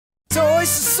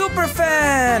Toys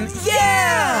Superfan!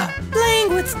 Yeah!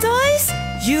 Playing with toys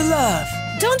You love!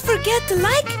 Don't forget to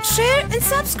like, share and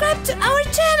subscribe to our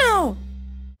channel!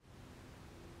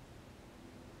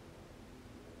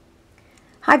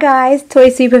 Hi guys,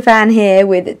 Toys Superfan here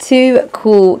with two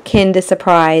cool Kinder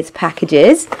Surprise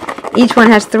packages. Each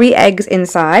one has 3 eggs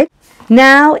inside.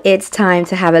 Now it's time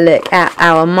to have a look at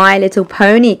our My Little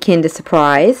Pony Kinder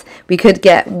Surprise. We could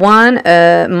get one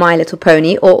My Little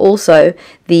Pony or also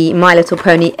the My Little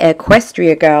Pony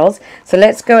Equestria Girls. So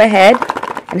let's go ahead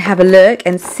and have a look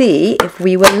and see if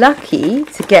we were lucky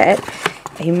to get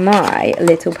a My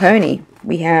Little Pony.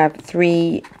 We have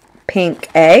 3 pink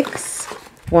eggs.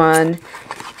 1,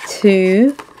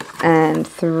 2 and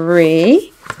 3.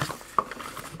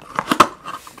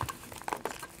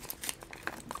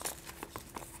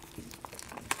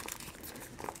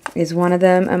 Is one of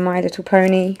them a My Little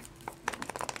Pony?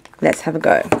 Let's have a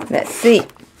go. Let's see.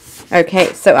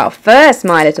 Okay, so our first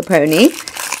My Little Pony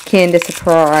Kinder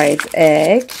Surprise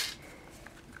egg.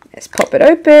 Let's pop it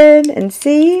open and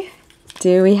see.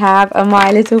 Do we have a My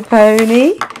Little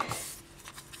Pony?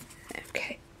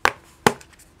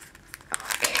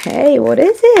 Okay, what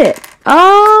is it?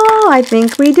 Oh, I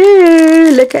think we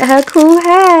do. Look at her cool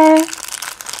hair.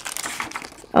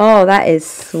 Oh, that is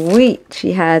sweet.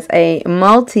 She has a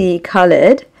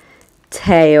multicolored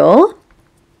tail,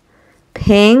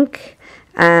 pink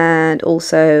and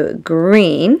also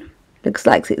green. Looks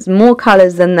like it's more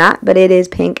colors than that, but it is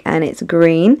pink and it's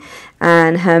green.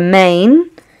 And her mane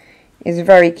is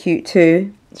very cute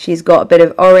too. She's got a bit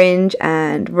of orange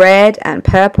and red and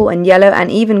purple and yellow and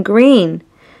even green.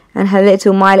 And her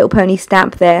little My Little Pony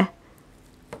stamp there.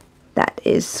 That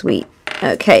is sweet.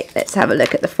 Okay, let's have a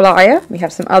look at the flyer. We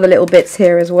have some other little bits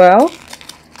here as well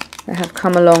that have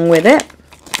come along with it.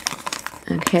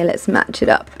 Okay, let's match it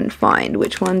up and find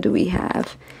which one do we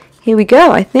have. Here we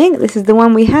go. I think this is the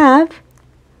one we have.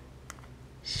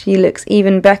 She looks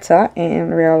even better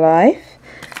in real life.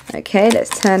 Okay,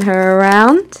 let's turn her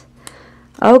around.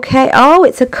 Okay, oh,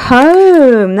 it's a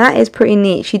comb. That is pretty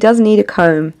neat. She does need a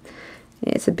comb.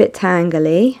 It's a bit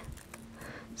tangly.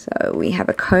 So we have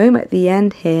a comb at the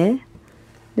end here.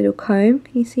 Little comb,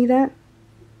 can you see that?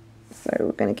 So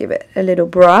we're going to give it a little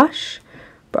brush.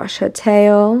 Brush her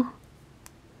tail.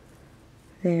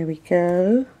 There we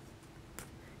go.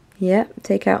 Yep,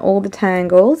 take out all the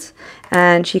tangles.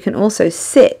 And she can also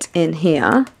sit in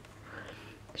here.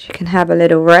 She can have a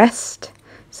little rest.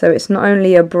 So it's not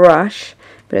only a brush,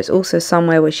 but it's also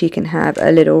somewhere where she can have a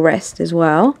little rest as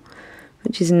well,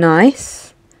 which is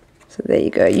nice. So there you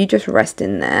go, you just rest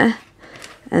in there.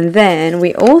 And then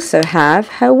we also have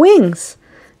her wings.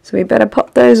 So we better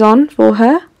pop those on for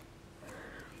her.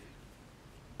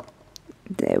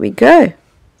 There we go.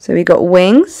 So we got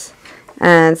wings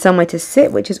and somewhere to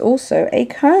sit, which is also a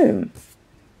comb.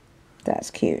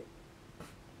 That's cute.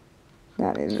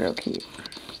 That is real cute.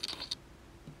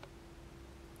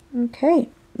 Okay,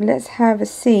 let's have a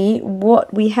see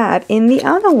what we have in the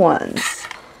other ones.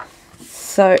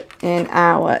 So in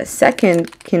our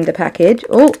second Kinder package,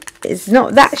 oh, it's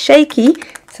not that shaky.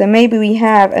 So maybe we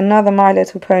have another My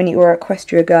Little Pony or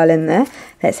Equestria Girl in there.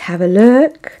 Let's have a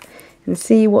look and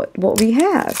see what we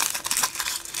have.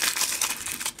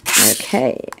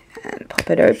 Okay, and pop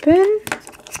it open.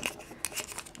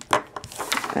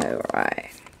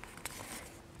 Alright.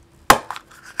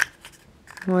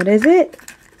 What is it?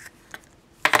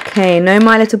 Okay, no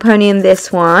My Little Pony in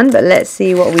this one, but let's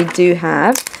see what we do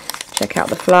have. Check out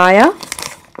the flyer.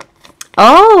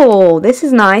 Oh, this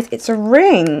is nice. It's a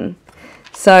ring.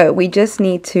 So we just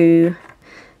need to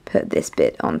put this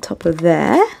bit on top of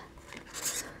there.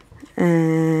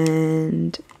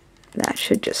 And that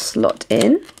should just slot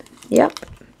in. Yep.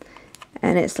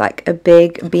 And it's like a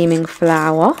big beaming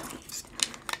flower.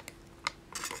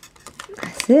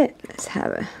 That's it. Let's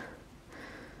have a...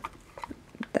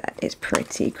 That is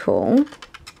pretty cool.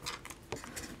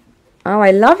 Oh,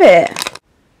 I love it.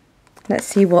 Let's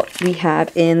see what we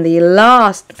have in the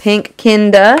last pink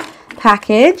Kinder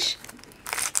package.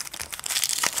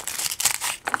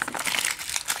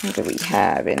 What do we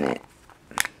have in it?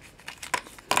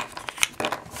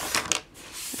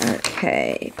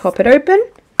 Okay, pop it open.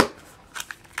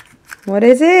 What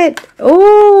is it?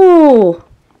 Oh,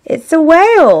 it's a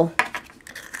whale.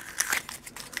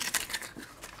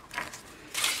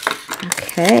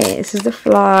 Okay, this is the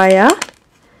flyer.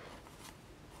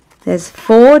 There's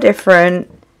 4 different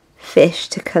fish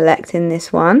to collect in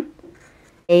this one.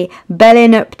 A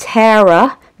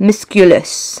Balenoptera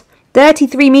musculus.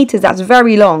 33 meters, that's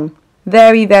very long.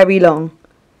 Very, very long.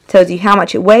 Tells you how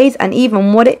much it weighs and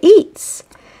even what it eats.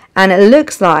 And it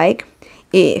looks like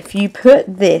if you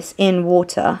put this in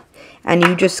water and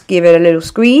you just give it a little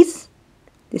squeeze,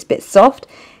 this bit's soft,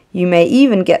 you may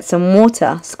even get some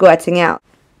water squirting out.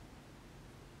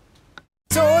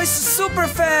 Toys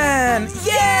Superfan!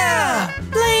 Yeah!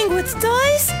 Playing with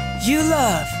toys You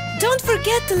love. Don't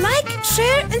forget to like,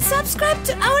 share and subscribe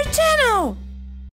to our channel.